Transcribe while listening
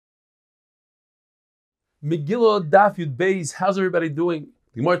Megillah Daf Yud Beis. How's everybody doing?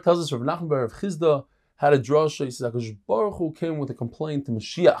 The Gemara tells us Rav Nachman bar Rav Chizda had a drasha. He says HaKadosh Baruch Hu came with a complaint to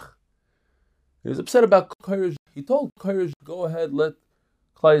Mashiach. He was upset about Koresh. He told Koresh, go ahead, let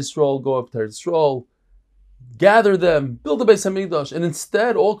Klal Yisrael go up to Eretz Yisrael, gather them, build a Beis Hamikdash. And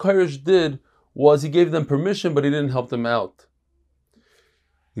instead, all Koresh did was he gave them permission, but he didn't help them out.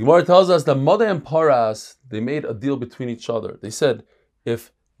 The Gemara tells us that Madai and Paras, they made a deal between each other. They said,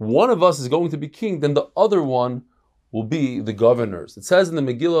 if one of us is going to be king, then the other one will be the governors. It says in the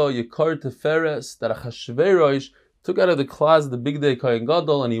Megillah, Yekar Teferes, that Achashverosh took out of the closet the big day Kohen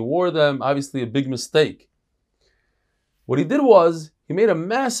Gadol and he wore them, obviously a big mistake. What he did was, he made a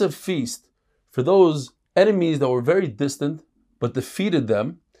massive feast for those enemies that were very distant, but defeated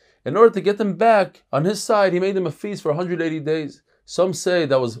them. In order to get them back on his side, he made them a feast for 180 days. Some say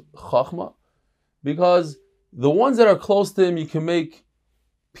that was Chachma, because the ones that are close to him you can make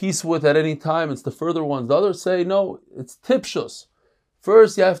peace with at any time. It's the further ones. The others say, no, it's tipshus.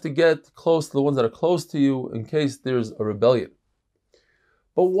 First, you have to get close to the ones that are close to you in case there's a rebellion.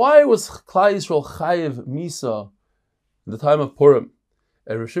 But why was Klal Yisrael chayiv misa in the time of Purim?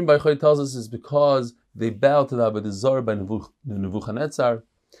 And Rav Shimon bar Yochai tells us it's because they bowed to the Avodah Zarah by Nebuchadnezzar,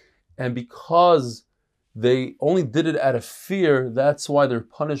 and because they only did it out of fear, that's why their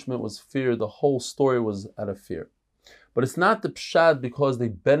punishment was fear. The whole story was out of fear. But it's not the pshat because they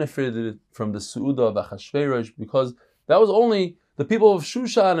benefited from the Su'udah of Achashverosh, because that was only the people of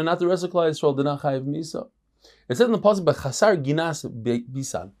Shushan and not the rest of Klal Yisrael did not chayiv misa. It says in the pasuk, "B'chasar ginas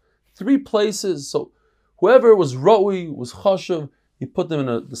bisan," 3 places. So whoever was roi, was chashuv, he put them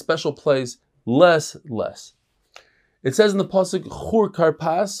in the special place. Less. It says in the pasuk, "Chur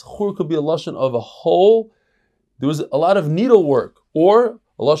karpas." Chur could be a lashon of a hole. There was a lot of needlework, or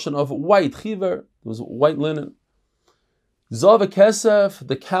a lashon of white chiver. There was white linen. Zav kesef,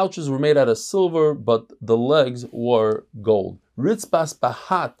 the couches were made out of silver, but the legs were gold. Ritzbas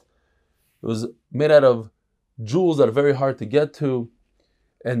bahat, it was made out of jewels that are very hard to get to.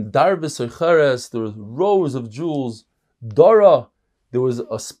 And darvis cheres, there were rows of jewels. Dara, there was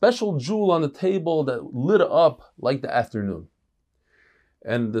a special jewel on the table that lit up like the afternoon.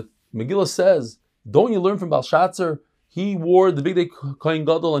 And the Megillah says, don't you learn from Belshazzar? He wore the big day Kohen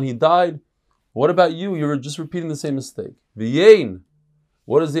Gadol and he died. What about you? You're just repeating the same mistake. V'yein.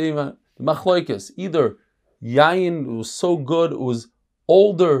 What is the machloikis? Either yain was so good, it was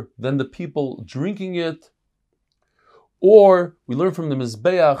older than the people drinking it, or we learn from the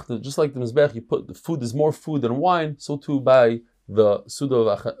Mizbeach that just like the Mizbeach, you put the food, there's more food than wine, so too by the Suda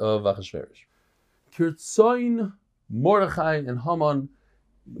of Achashverosh. Kirtzoin, Mordechai, and Haman.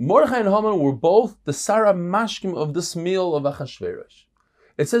 Mordechai and Haman were both the Sarah Mashkim of this meal of Achashverosh.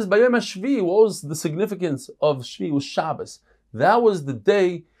 It says, Bayom HaShvi, what was the significance of Shvi? It was Shabbos. That was the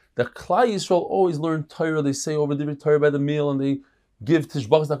day that Klal Yisrael always learned Torah. They say over the Torah by the meal, and they give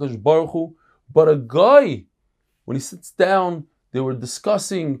Tishbachas HaKadosh Baruch Hu. But a guy, when he sits down, they were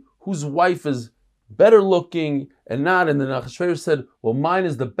discussing whose wife is better looking and not. And then Achashverosh said, well, mine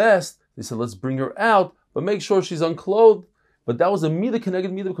is the best. They said, let's bring her out, but make sure she's unclothed. But that was a midah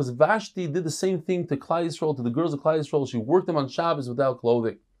connected midah, because Vashti did the same thing to Klal Yisrael, to the girls of Klal Yisrael. She worked them on Shabbos without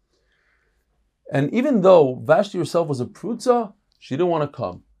clothing. And even though Vashti herself was a prutza, she didn't want to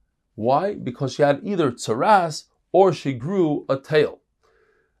come. Why? Because she had either tzaras or she grew a tail.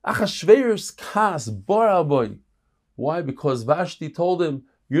 Achashverosh kas baraboy. Why? Because Vashti told him,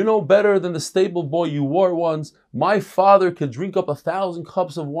 you're no better than the stable boy you wore once. My father could drink up 1,000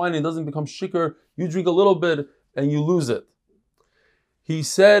 cups of wine and it doesn't become shikar. You drink a little bit and you lose it. He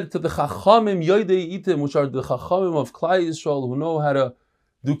said to the Chachamim Yoidei Itim, which are the Chachamim of Klal Yisrael, who know how to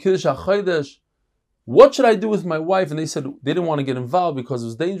do Kiddush HaChodesh, what should I do with my wife? And they said they didn't want to get involved because it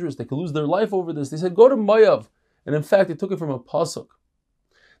was dangerous. They could lose their life over this. They said, go to Moav. And in fact, they took it from a pasuk.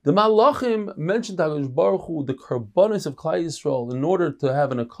 The Malachim mentioned to HaKadosh Baruch Hu the karbanos of Klal Yisrael in order to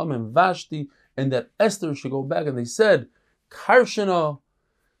have an Akam and Vashti, and that Esther should go back. And they said, Karshana,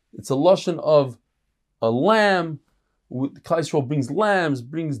 it's a lashon of a lamb. Klal Yisrael brings lambs,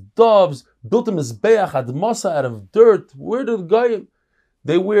 brings doves, built a mizbeach admasa out of dirt. Where did the guy?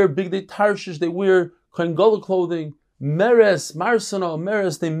 They wear big day tarshish, they wear Kohen Gadol clothing, meres, marsana,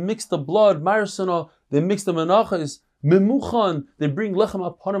 meres, they mix the blood, marsana, they mix the menachas, memuchan, they bring lechem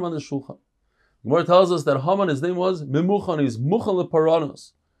apanim on the shulchan. The Gemara tells us that Haman, his name was memuchan, he's muchan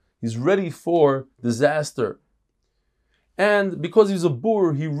leparanos. He's ready for disaster. And because he was a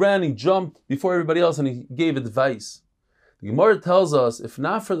boor, he ran, he jumped before everybody else, and he gave advice. The Gemara tells us, if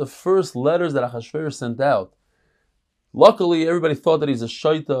not for the first letters that Achashverosh sent out, luckily everybody thought that he's a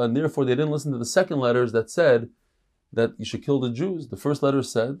shaita, and therefore they didn't listen to the second letters that said that you should kill the Jews. The first letter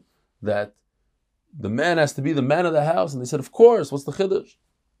said that the man has to be the man of the house. And they said, of course, what's the chiddush?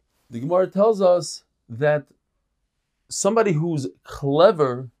 The Gemara tells us that somebody who's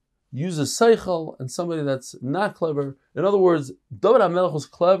clever uses seichel, and somebody that's not clever. In other words, David HaMelech was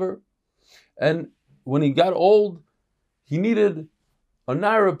clever, and when he got old, he needed a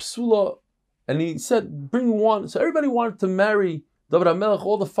naira psula, and he said, bring one. So everybody wanted to marry David HaMelech.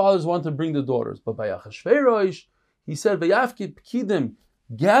 All the fathers wanted to bring the daughters. But by Achashverosh, he said, Vayafki pkidim,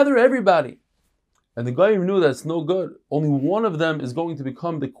 gather everybody. And the guy knew that's no good. Only one of them is going to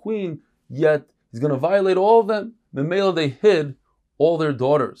become the queen, yet he's going to violate all of them. Memela, they hid all their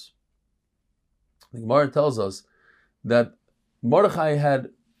daughters. The Gemara tells us that Mordechai had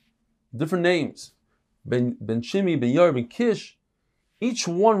different names. Ben Shimi, Ben Yair, Ben Kish. Each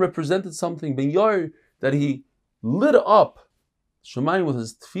one represented something. Ben Yair, that he lit up Shemayim with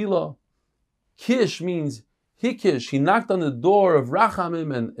his tefillah. Kish means Hikish. He knocked on the door of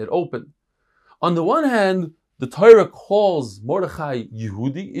Rachamim and it opened. On the one hand, the Torah calls Mordechai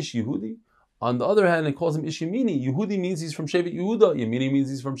Yehudi, Ish Yehudi. On the other hand, it calls him Ish Yemini. Yehudi means he's from Shevet Yehuda. Yemini means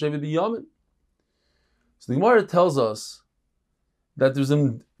he's from Shevet Binyamin. So the Gemara tells us that there's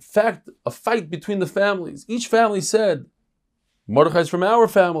in fact a fight between the families. Each family said, Mordechai's from our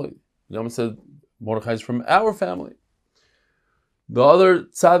family. Yamin said, Mordechai's from our family. The other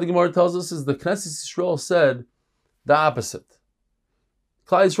side the Gemara tells us is the Knesset Yisrael said the opposite.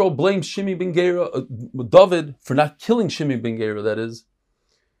 Klal Yisrael blamed Shimi ben Gera, David, for not killing Shimi ben Gera, that is.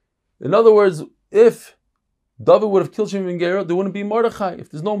 In other words, if David would have killed Shimi ben Gera, there wouldn't be Mordechai.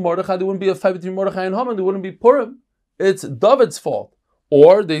 If there's no Mordechai, there wouldn't be a fight between Mordechai and Haman, there wouldn't be Purim. It's David's fault.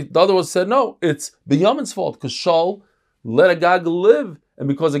 Or the other one said, no, it's Binyamin's fault, because Shaul let Agag live, and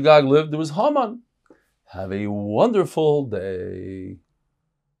because Agag lived, there was Haman. Have a wonderful day.